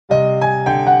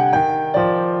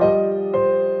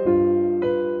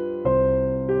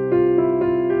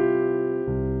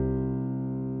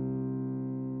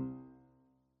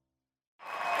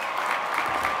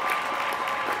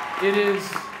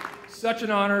such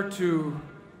an honor to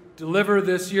deliver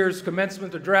this year's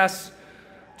commencement address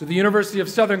to the University of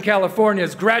Southern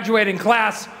California's graduating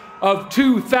class of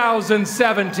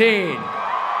 2017.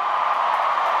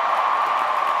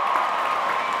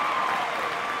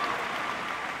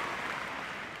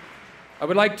 I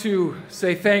would like to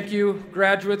say thank you,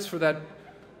 graduates, for that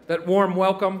warm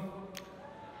welcome.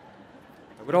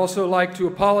 I would also like to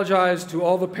apologize to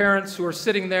all the parents who are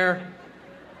sitting there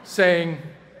saying,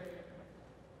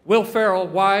 "Will Ferrell,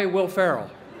 why Will Ferrell?"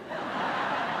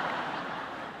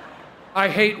 I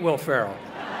hate Will Ferrell.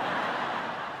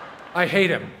 I hate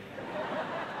him.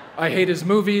 I hate his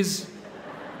movies.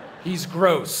 He's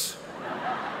gross.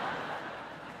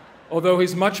 Although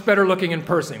he's much better looking in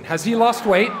person. Has he lost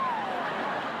weight?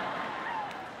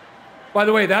 By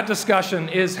the way, that discussion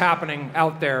is happening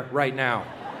out there right now.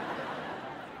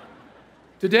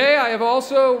 Today, I have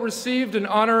also received an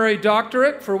honorary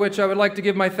doctorate, for which I would like to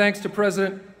give my thanks to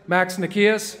President Max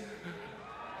Nikias.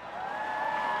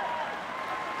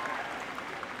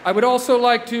 I would also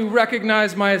like to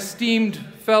recognize my esteemed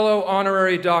fellow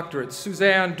honorary doctorates,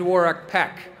 Suzanne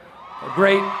Dworak-Peck, a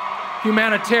great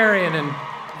humanitarian and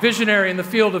visionary in the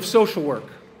field of social work,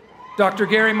 Dr.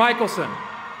 Gary Michelson,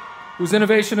 whose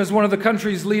innovation as one of the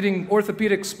country's leading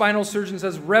orthopedic spinal surgeons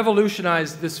has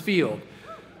revolutionized this field,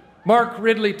 Mark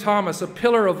Ridley Thomas, a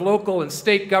pillar of local and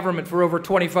state government for over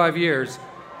 25 years,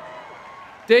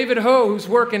 David Ho, whose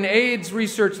work in AIDS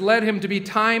research led him to be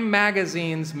Time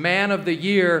Magazine's Man of the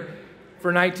Year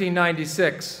for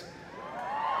 1996,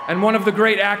 and one of the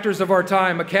great actors of our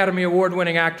time, Academy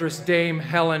Award-winning actress Dame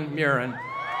Helen Mirren.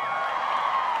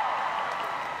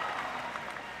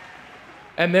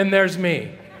 And then there's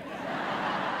me,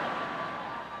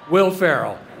 Will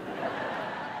Ferrell,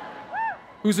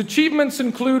 whose achievements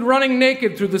include running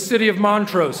naked through the city of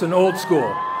Montrose in Old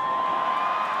School,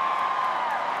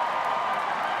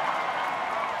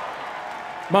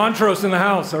 Montrose in the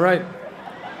house, all right.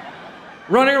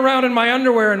 Running around in my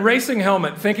underwear and racing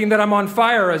helmet, thinking that I'm on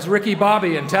fire as Ricky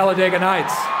Bobby in Talladega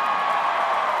Nights.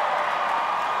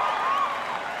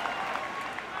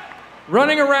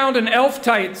 Running around in elf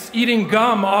tights, eating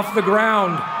gum off the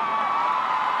ground.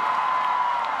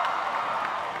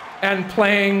 And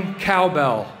playing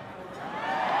cowbell.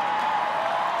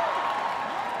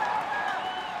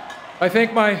 I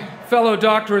think my fellow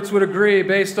doctorates would agree,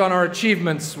 based on our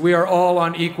achievements, we are all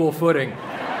on equal footing.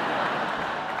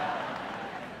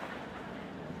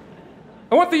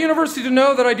 I want the university to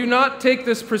know that I do not take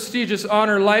this prestigious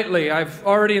honor lightly. I've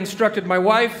already instructed my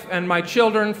wife and my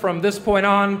children from this point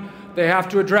on, they have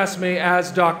to address me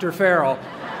as Dr. Ferrell.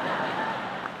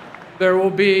 There will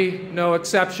be no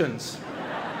exceptions,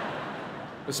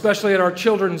 especially at our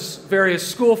children's various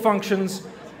school functions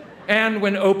and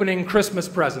when opening Christmas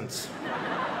presents.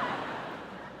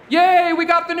 Yay, we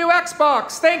got the new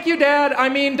Xbox. Thank you, Dad. I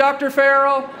mean, Dr.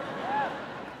 Ferrell.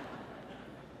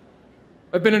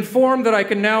 I've been informed that I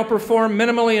can now perform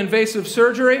minimally invasive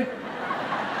surgery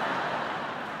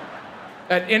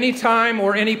at any time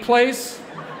or any place,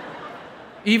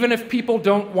 even if people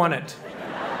don't want it.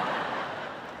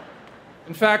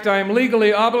 In fact, I am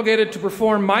legally obligated to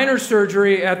perform minor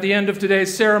surgery at the end of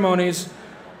today's ceremonies,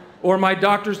 or my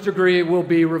doctor's degree will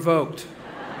be revoked.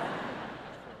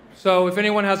 So if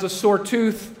anyone has a sore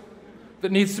tooth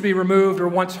that needs to be removed or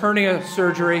wants hernia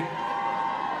surgery,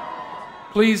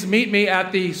 please meet me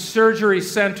at the surgery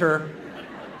center.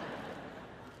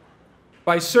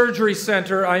 By surgery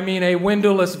center, I mean a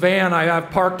windowless van I have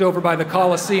parked over by the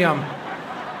Coliseum.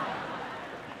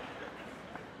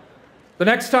 The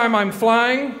next time I'm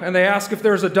flying and they ask if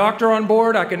there's a doctor on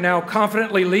board, I can now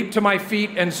confidently leap to my feet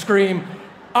and scream,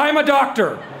 "I'm a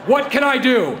doctor. What can I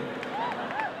do?"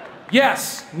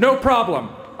 Yes, no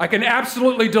problem. I can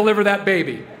absolutely deliver that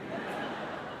baby.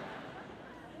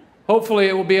 Hopefully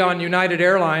it will be on United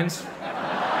Airlines.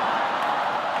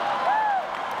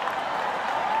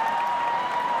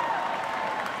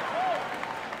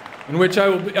 In which I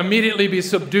will immediately be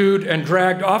subdued and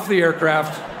dragged off the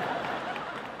aircraft,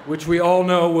 which we all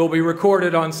know will be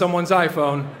recorded on someone's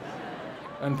iPhone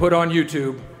and put on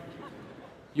YouTube.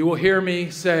 You will hear me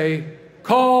say,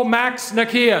 "Call Max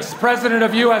Nikias, president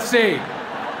of USC.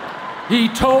 He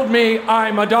told me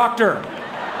I'm a doctor."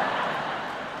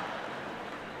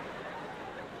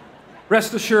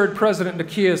 Rest assured, President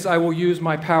Nikias, I will use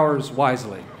my powers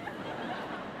wisely.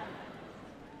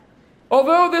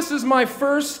 Although this is my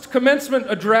first commencement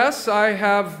address I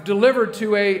have delivered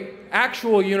to an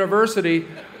actual university,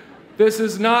 this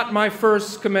is not my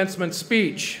first commencement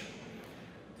speech.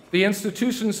 The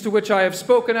institutions to which I have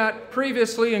spoken at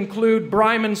previously include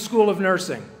Bryman School of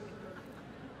Nursing,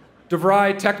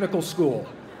 DeVry Technical School,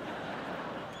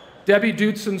 Debbie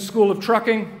Dutzen School of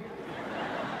Trucking,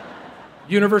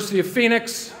 University of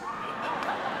Phoenix,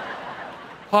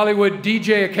 Hollywood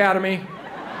DJ Academy,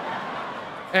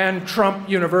 and Trump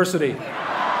University.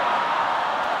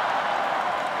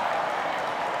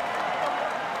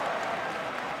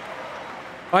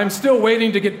 I'm still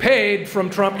waiting to get paid from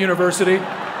Trump University.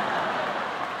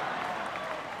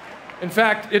 In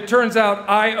fact, it turns out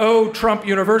I owe Trump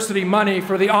University money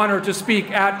for the honor to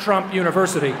speak at Trump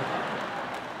University.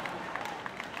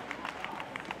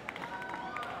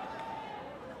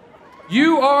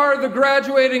 You are the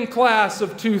graduating class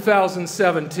of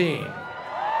 2017.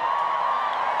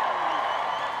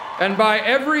 And by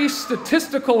every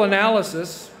statistical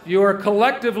analysis, you are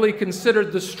collectively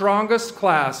considered the strongest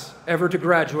class ever to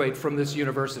graduate from this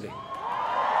university.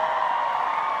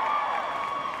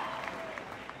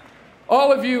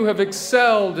 All of you have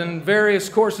excelled in various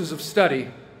courses of study.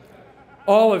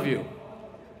 All of you,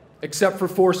 except for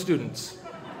 4 students.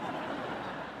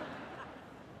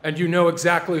 And you know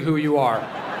exactly who you are.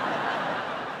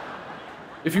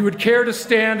 If you would care to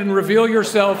stand and reveal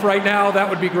yourself right now, that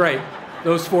would be great.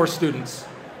 Those 4 students.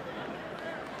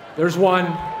 There's 1,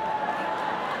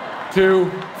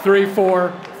 2, 3,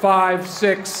 4, 5,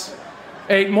 6,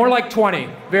 8, more like 20.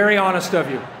 Very honest of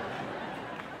you.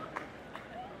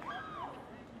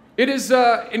 It is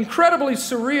incredibly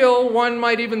surreal, one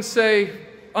might even say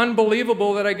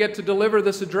unbelievable, that I get to deliver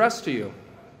this address to you.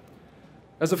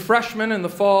 As a freshman in the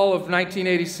fall of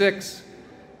 1986,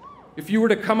 if you were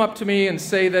to come up to me and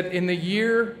say that in the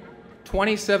year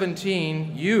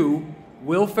 2017, you,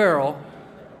 Will Ferrell,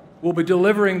 will be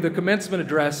delivering the commencement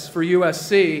address for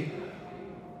USC,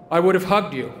 I would have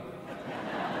hugged you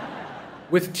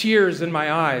with tears in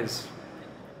my eyes.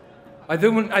 I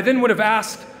then would have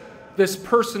asked this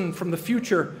person from the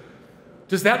future,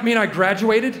 does that mean I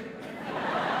graduated?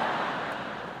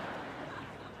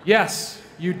 Yes,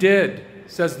 you did,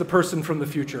 says the person from the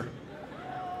future.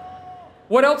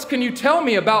 What else can you tell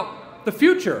me about the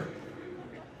future?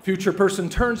 Future person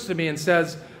turns to me and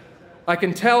says, I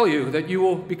can tell you that you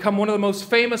will become one of the most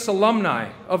famous alumni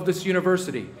of this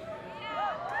university,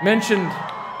 mentioned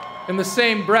in the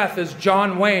same breath as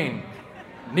John Wayne,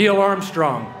 Neil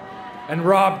Armstrong, and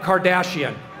Rob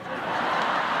Kardashian.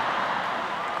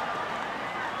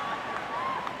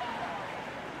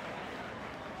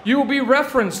 You will be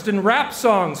referenced in rap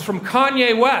songs from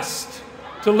Kanye West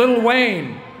to Lil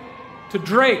Wayne to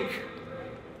Drake.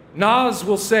 Nas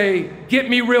will say, get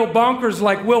me real bonkers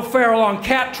like Will Ferrell on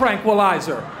cat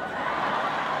tranquilizer.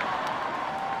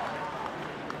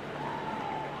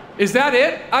 Is that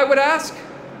it, I would ask?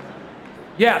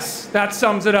 Yes, that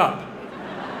sums it up.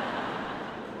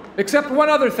 Except one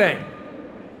other thing.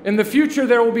 In the future,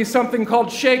 there will be something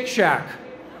called Shake Shack.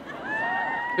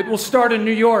 It will start in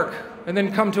New York and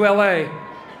then come to LA,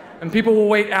 and people will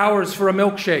wait hours for a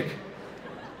milkshake.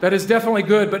 That is definitely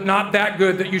good, but not that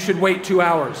good that you should wait 2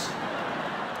 hours.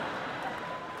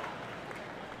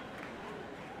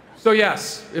 So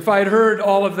yes, if I had heard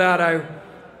all of that, I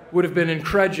would have been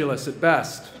incredulous at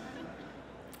best.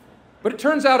 But it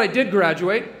turns out I did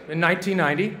graduate in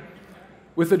 1990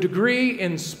 with a degree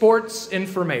in sports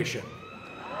information.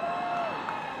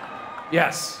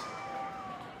 Yes,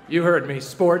 you heard me,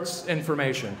 sports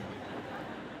information.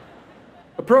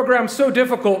 A program so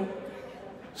difficult,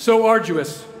 so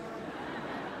arduous,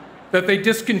 that they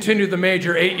discontinued the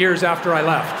major 8 years after I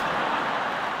left.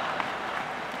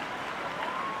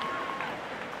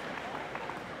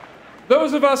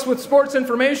 Those of us with sports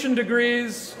information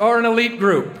degrees are an elite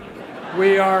group.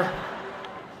 We are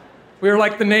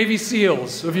like the Navy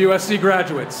SEALs of USC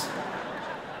graduates.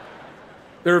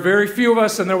 There are very few of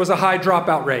us, and there was a high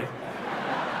dropout rate.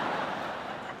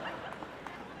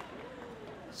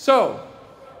 So,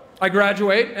 I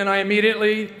graduate, and I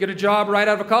immediately get a job right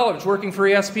out of college working for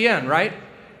ESPN, right?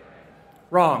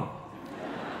 Wrong.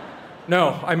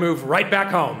 No, I move right back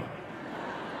home.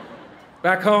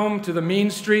 Back home to the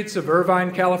mean streets of Irvine,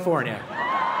 California.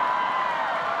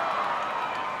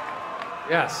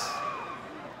 Yes.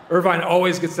 Irvine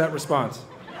always gets that response.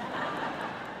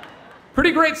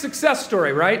 Pretty great success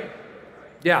story, right?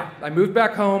 Yeah, I moved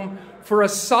back home for a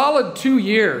solid 2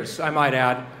 years, I might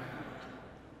add.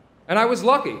 And I was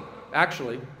lucky,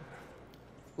 actually.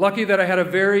 Lucky that I had a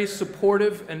very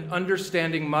supportive and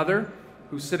understanding mother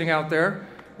who's sitting out there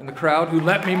in the crowd who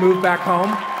let me move back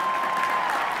home.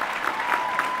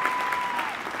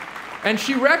 And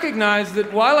she recognized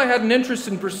that while I had an interest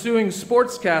in pursuing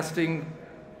sportscasting,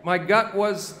 my gut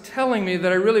was telling me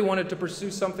that I really wanted to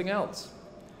pursue something else.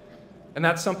 And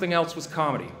that something else was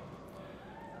comedy.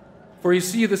 For you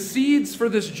see, the seeds for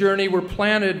this journey were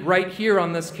planted right here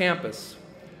on this campus.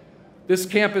 This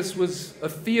campus was a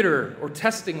theater or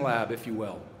testing lab, if you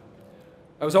will.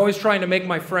 I was always trying to make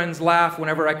my friends laugh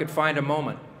whenever I could find a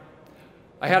moment.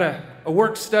 I had a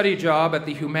work-study job at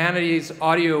the Humanities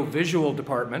Audio-Visual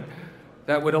Department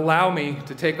that would allow me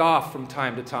to take off from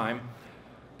time to time.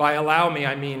 By allow me,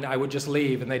 I mean I would just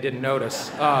leave and they didn't notice.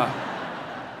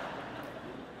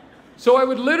 So I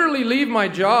would literally leave my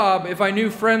job if I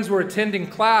knew friends were attending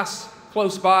class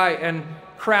close by and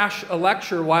crash a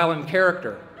lecture while in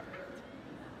character.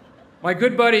 My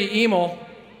good buddy Emil,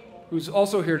 who's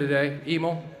also here today,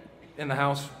 Emil, in the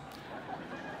house.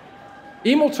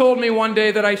 Emil told me one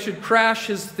day that I should crash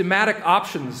his thematic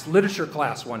options literature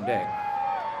class one day.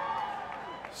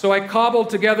 So I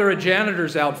cobbled together a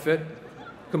janitor's outfit,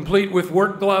 complete with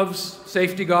work gloves,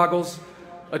 safety goggles,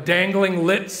 a dangling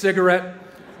lit cigarette,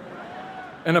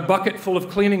 and a bucket full of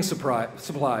cleaning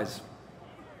supplies.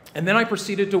 And then I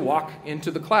proceeded to walk into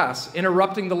the class,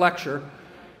 interrupting the lecture,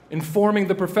 informing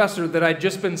the professor that I'd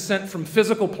just been sent from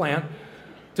physical plant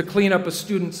to clean up a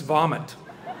student's vomit.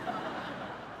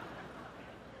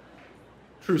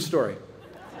 True story.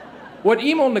 What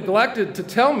Emil neglected to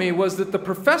tell me was that the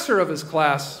professor of his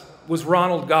class was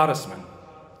Ronald Gottesman,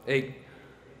 a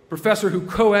professor who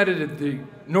co-edited the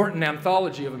Norton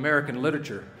Anthology of American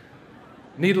Literature.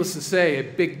 Needless to say, a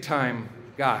big-time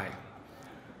guy.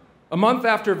 A month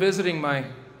after visiting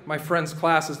my friend's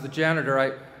class as the janitor,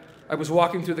 I was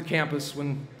walking through the campus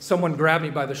when someone grabbed me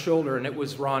by the shoulder, and it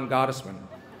was Ron Gottesman.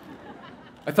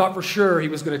 I thought for sure he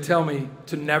was going to tell me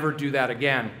to never do that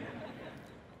again.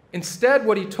 Instead,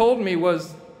 what he told me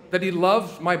was that he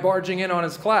loved my barging in on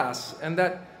his class, and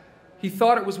that he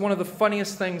thought it was one of the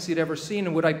funniest things he'd ever seen,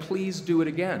 and would I please do it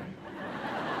again?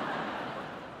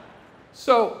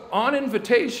 So, on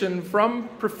invitation from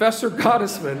Professor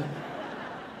Gottesman,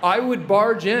 I would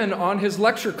barge in on his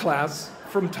lecture class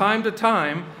from time to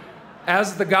time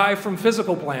as the guy from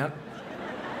physical plant,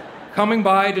 coming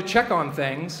by to check on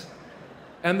things,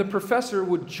 and the professor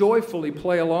would joyfully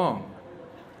play along.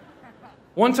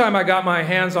 One time I got my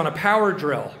hands on a power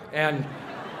drill, and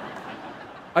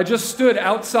I just stood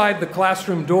outside the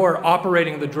classroom door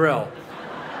operating the drill.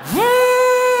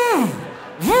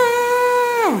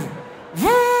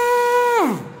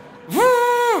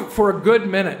 For a good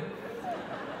minute.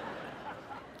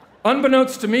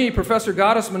 Unbeknownst to me, Professor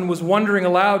Gottesman was wondering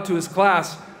aloud to his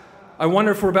class, I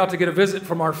wonder if we're about to get a visit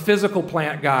from our physical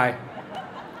plant guy.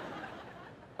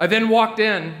 I then walked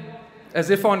in, as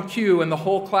if on cue, and the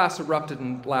whole class erupted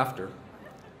in laughter.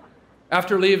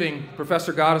 After leaving,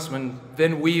 Professor Gottesman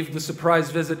then weaved the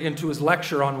surprise visit into his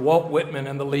lecture on Walt Whitman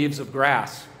and the leaves of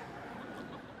grass.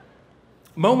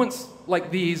 Moments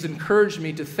like these encouraged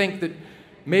me to think that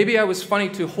maybe I was funny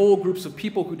to whole groups of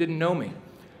people who didn't know me.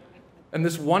 And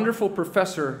this wonderful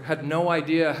professor had no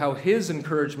idea how his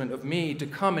encouragement of me to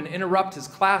come and interrupt his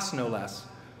class, no less,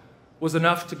 was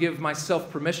enough to give myself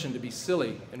permission to be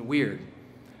silly and weird.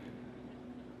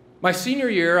 My senior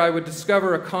year, I would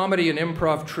discover a comedy and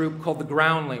improv troupe called the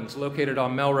Groundlings, located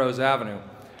on Melrose Avenue.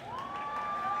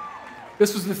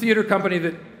 This was the theater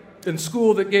company in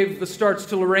school that gave the starts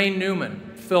to Lorraine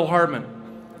Newman, Phil Hardman,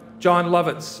 John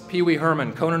Lovitz, Pee Wee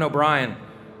Herman, Conan O'Brien,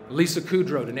 Lisa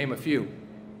Kudrow, to name a few.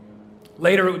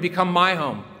 Later, it would become my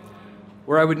home,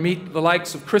 where I would meet the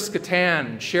likes of Chris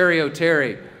Kattan, Sherry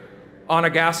O'Terry, Anna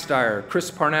Gasteyer,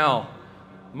 Chris Parnell,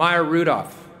 Maya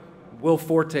Rudolph, Will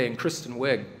Forte, and Kristen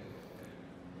Wiig.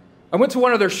 I went to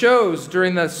one of their shows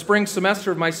during the spring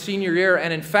semester of my senior year,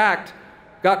 and in fact,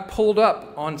 got pulled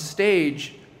up on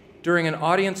stage during an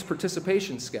audience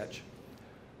participation sketch.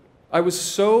 I was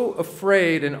so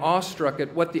afraid and awestruck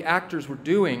at what the actors were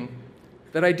doing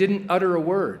that I didn't utter a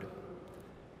word.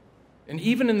 And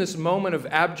even in this moment of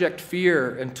abject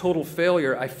fear and total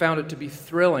failure, I found it to be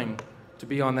thrilling to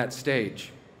be on that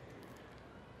stage.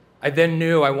 I then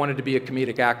knew I wanted to be a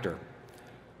comedic actor.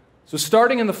 So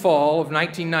starting in the fall of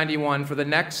 1991, for the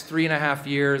next 3.5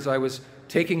 years, I was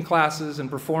taking classes and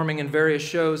performing in various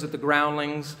shows at the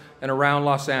Groundlings and around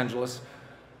Los Angeles.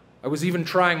 I was even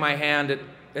trying my hand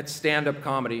at stand-up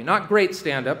comedy. Not great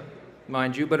stand-up,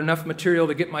 mind you, but enough material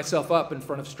to get myself up in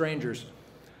front of strangers.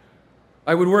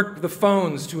 I would work the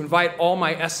phones to invite all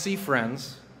my SC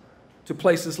friends to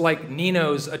places like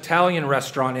Nino's Italian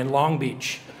restaurant in Long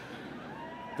Beach,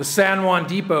 the San Juan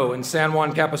Depot in San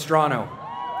Juan Capistrano,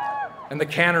 and the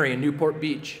Cannery in Newport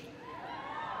Beach.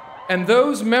 And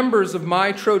those members of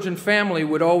my Trojan family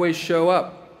would always show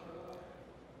up.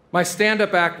 My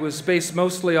stand-up act was based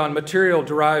mostly on material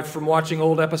derived from watching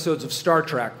old episodes of Star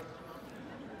Trek.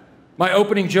 My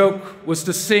opening joke was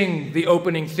to sing the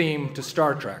opening theme to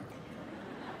Star Trek.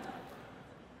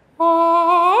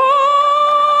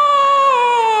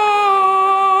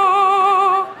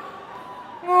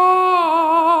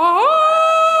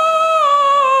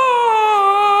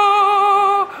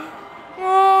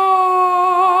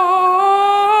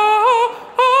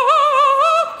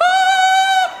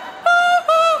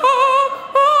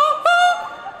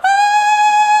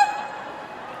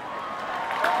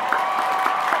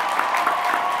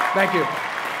 Thank you.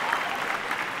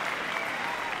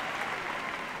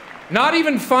 Not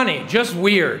even funny, just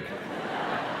weird.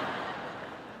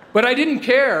 But I didn't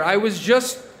care. I was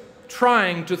just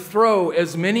trying to throw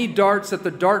as many darts at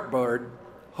the dartboard,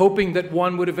 hoping that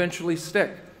one would eventually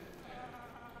stick.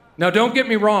 Now, don't get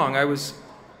me wrong, I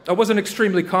wasn't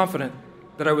extremely confident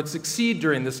that I would succeed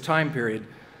during this time period.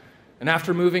 And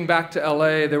after moving back to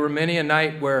LA, there were many a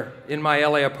night where, in my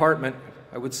LA apartment,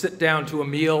 I would sit down to a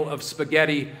meal of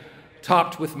spaghetti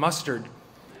topped with mustard,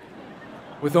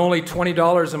 with only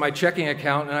 $20 in my checking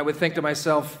account, and I would think to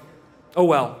myself, oh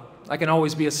well, I can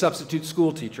always be a substitute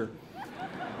school teacher.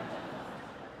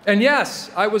 And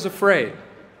yes, I was afraid.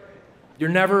 You're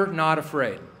never not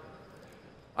afraid.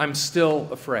 I'm still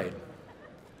afraid.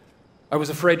 I was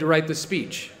afraid to write this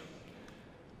speech.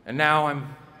 And now I'm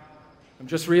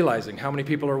just realizing how many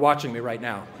people are watching me right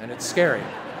now, and it's scary.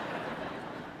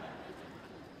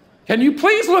 Can you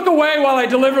please look away while I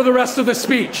deliver the rest of the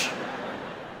speech?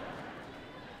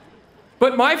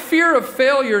 But my fear of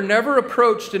failure never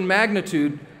approached in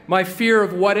magnitude my fear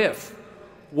of what if.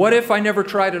 What if I never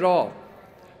tried at all?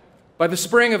 By the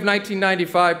spring of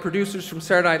 1995, producers from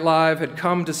Saturday Night Live had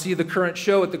come to see the current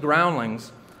show at the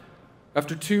Groundlings.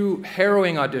 After 2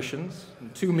 harrowing auditions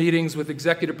and 2 meetings with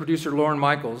executive producer Lorne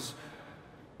Michaels,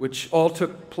 which all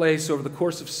took place over the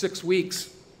course of 6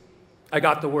 weeks, I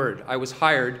got the word. I was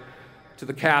hired to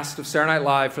the cast of Saturday Night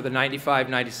Live for the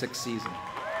 95-96 season.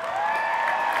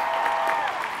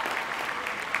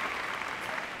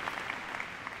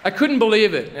 I couldn't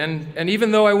believe it, and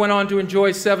even though I went on to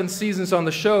enjoy 7 seasons on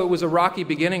the show, it was a rocky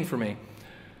beginning for me.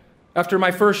 After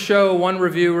my first show, one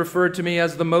review referred to me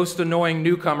as the most annoying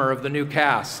newcomer of the new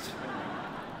cast.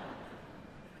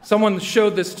 Someone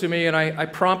showed this to me, and I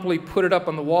promptly put it up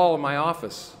on the wall in my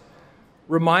office,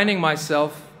 reminding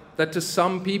myself that to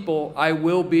some people, I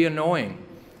will be annoying.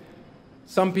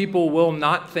 Some people will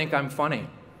not think I'm funny,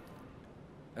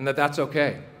 and that's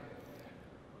okay.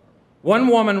 One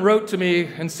woman wrote to me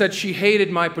and said she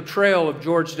hated my portrayal of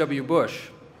George W. Bush.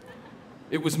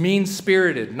 It was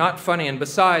mean-spirited, not funny, and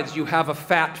besides, you have a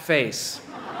fat face.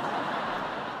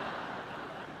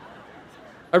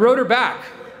 I wrote her back.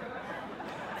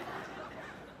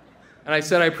 And I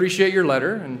said, I appreciate your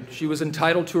letter, and she was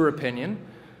entitled to her opinion,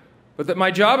 but that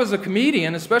my job as a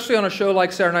comedian, especially on a show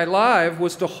like Saturday Night Live,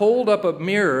 was to hold up a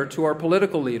mirror to our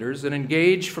political leaders and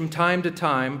engage from time to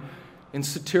time in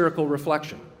satirical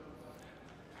reflection.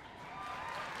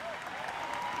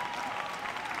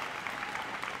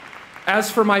 As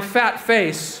for my fat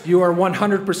face, you are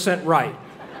 100% right.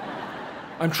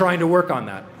 I'm trying to work on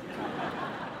that.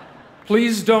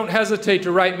 Please don't hesitate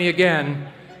to write me again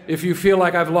if you feel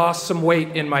like I've lost some weight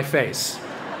in my face.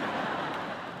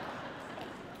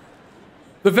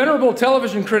 The venerable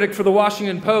television critic for the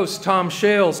Washington Post, Tom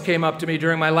Shales, came up to me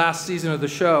during my last season of the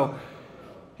show.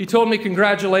 He told me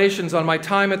congratulations on my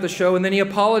time at the show, and then he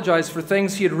apologized for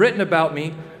things he had written about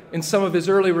me in some of his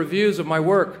early reviews of my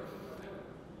work.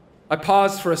 I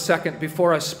paused for a second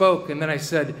before I spoke, and then I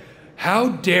said, "How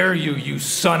dare you, you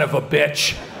son of a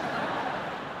bitch?"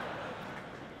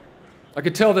 I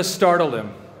could tell this startled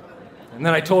him, and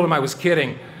then I told him I was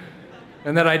kidding,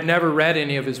 and that I'd never read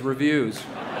any of his reviews.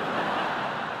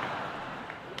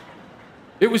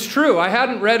 It was true, I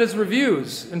hadn't read his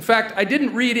reviews. In fact, I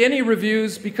didn't read any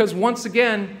reviews because, once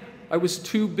again, I was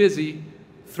too busy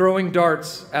throwing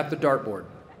darts at the dartboard,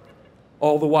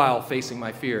 all the while facing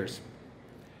my fears.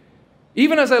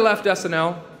 Even as I left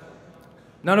SNL,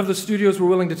 none of the studios were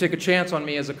willing to take a chance on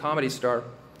me as a comedy star.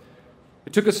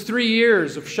 It took us 3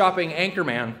 years of shopping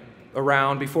Anchorman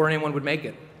around before anyone would make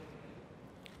it.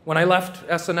 When I left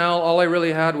SNL, all I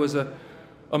really had was a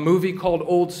movie called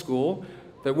Old School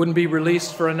that wouldn't be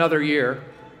released for another year,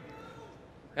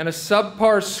 and a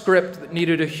subpar script that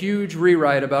needed a huge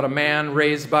rewrite about a man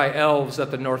raised by elves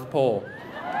at the North Pole.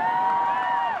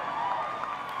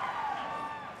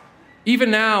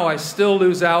 Even now, I still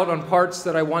lose out on parts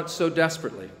that I want so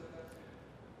desperately.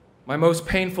 My most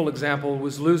painful example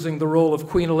was losing the role of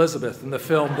Queen Elizabeth in the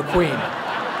film The Queen.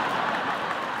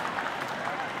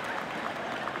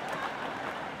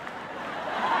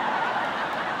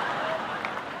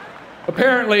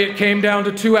 Apparently, it came down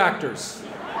to 2 actors,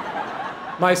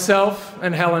 myself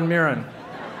and Helen Mirren.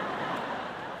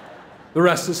 The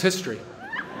rest is history.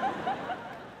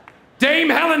 Dame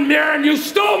Helen Mirren, you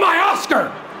stole my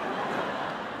Oscar!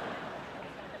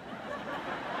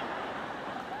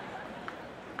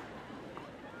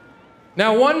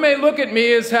 Now, one may look at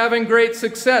me as having great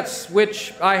success,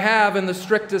 which I have in the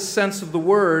strictest sense of the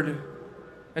word.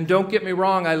 And don't get me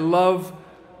wrong, I love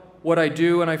what I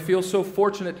do, and I feel so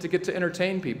fortunate to get to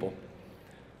entertain people.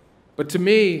 But to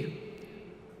me,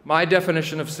 My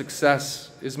definition of success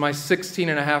is my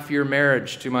 16-and-a-half-year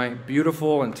marriage to my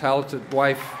beautiful and talented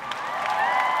wife,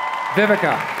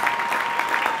 Vivica.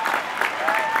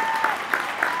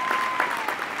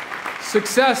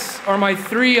 Success are my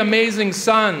 3 amazing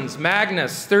sons,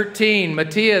 Magnus, 13,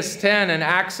 Matthias, 10, and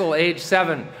Axel, age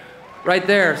 7. Right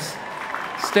there.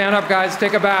 Stand up, guys,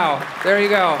 take a bow. There you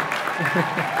go.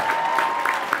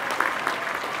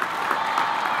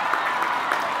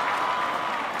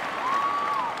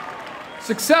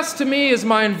 Success to me is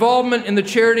my involvement in the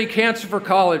charity Cancer for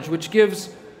College, which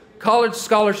gives college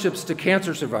scholarships to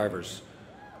cancer survivors.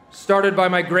 Started by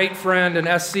my great friend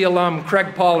and SC alum,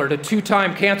 Craig Pollard, a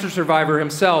 2-time cancer survivor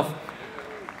himself,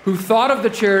 who thought of the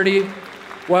charity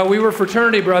while we were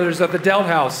fraternity brothers at the Delt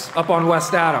House up on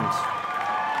West Adams.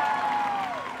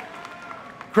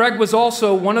 Craig was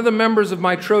also one of the members of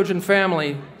my Trojan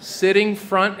family, sitting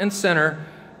front and center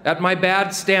at my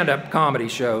bad stand-up comedy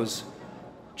shows,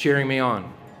 cheering me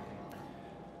on.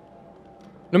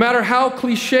 No matter how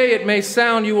cliche it may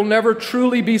sound, you will never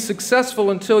truly be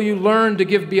successful until you learn to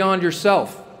give beyond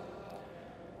yourself.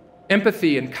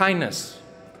 Empathy and kindness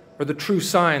are the true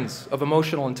signs of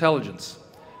emotional intelligence.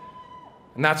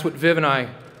 And that's what Viv and I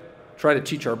try to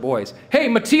teach our boys. Hey,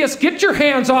 Matthias, get your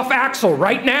hands off Axel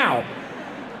right now.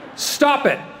 Stop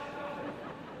it.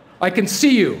 I can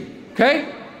see you,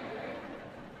 okay?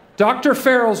 Dr.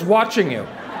 Ferrell's watching you.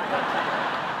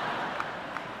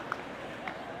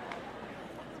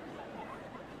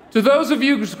 To those of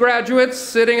you graduates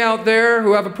sitting out there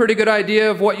who have a pretty good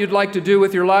idea of what you'd like to do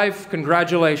with your life,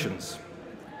 congratulations.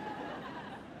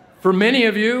 For many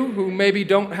of you who maybe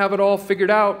don't have it all figured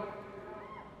out,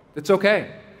 it's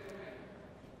okay.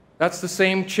 That's the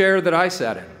same chair that I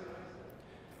sat in.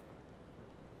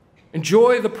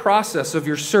 Enjoy the process of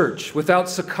your search without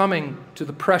succumbing to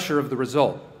the pressure of the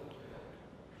result.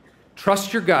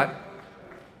 Trust your gut.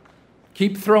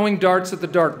 Keep throwing darts at the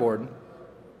dartboard.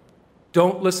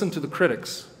 Don't listen to the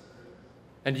critics,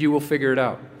 and you will figure it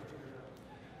out.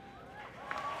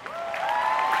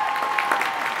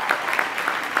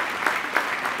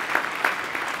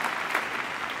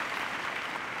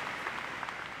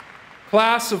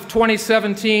 Class of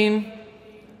 2017,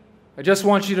 I just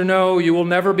want you to know you will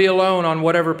never be alone on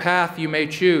whatever path you may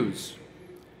choose.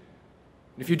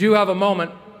 If you do have a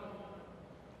moment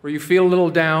where you feel a little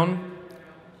down,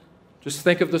 just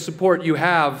think of the support you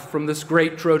have from this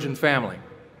great Trojan family.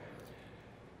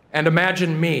 And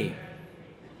imagine me.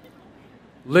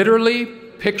 Literally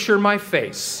picture my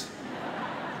face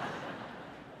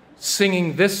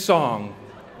singing this song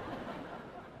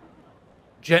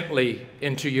gently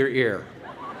into your ear.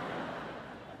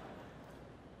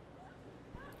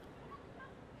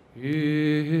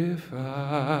 If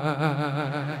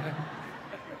I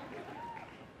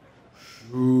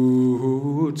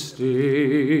should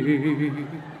stay,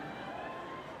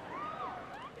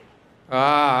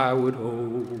 I would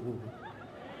only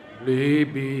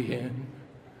be in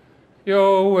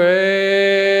your way.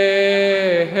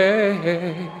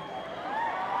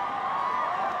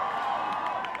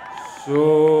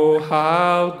 So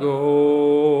I'll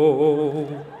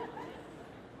go,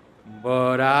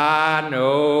 but I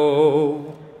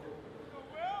know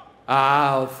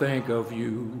I'll think of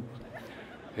you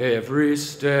every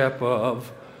step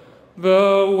of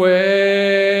the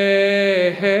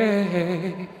way.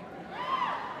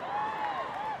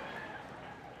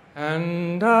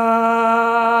 And I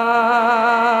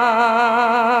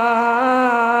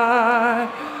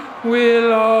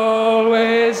will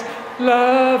always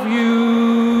love you.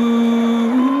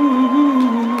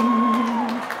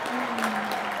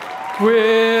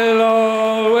 Will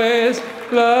always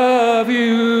love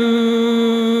you.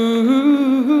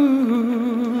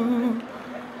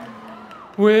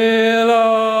 Will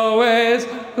always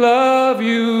love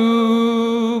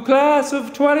you. Class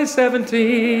of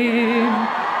 2017.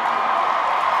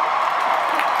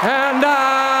 And I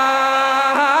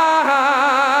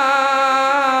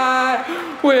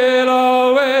will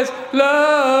always love you.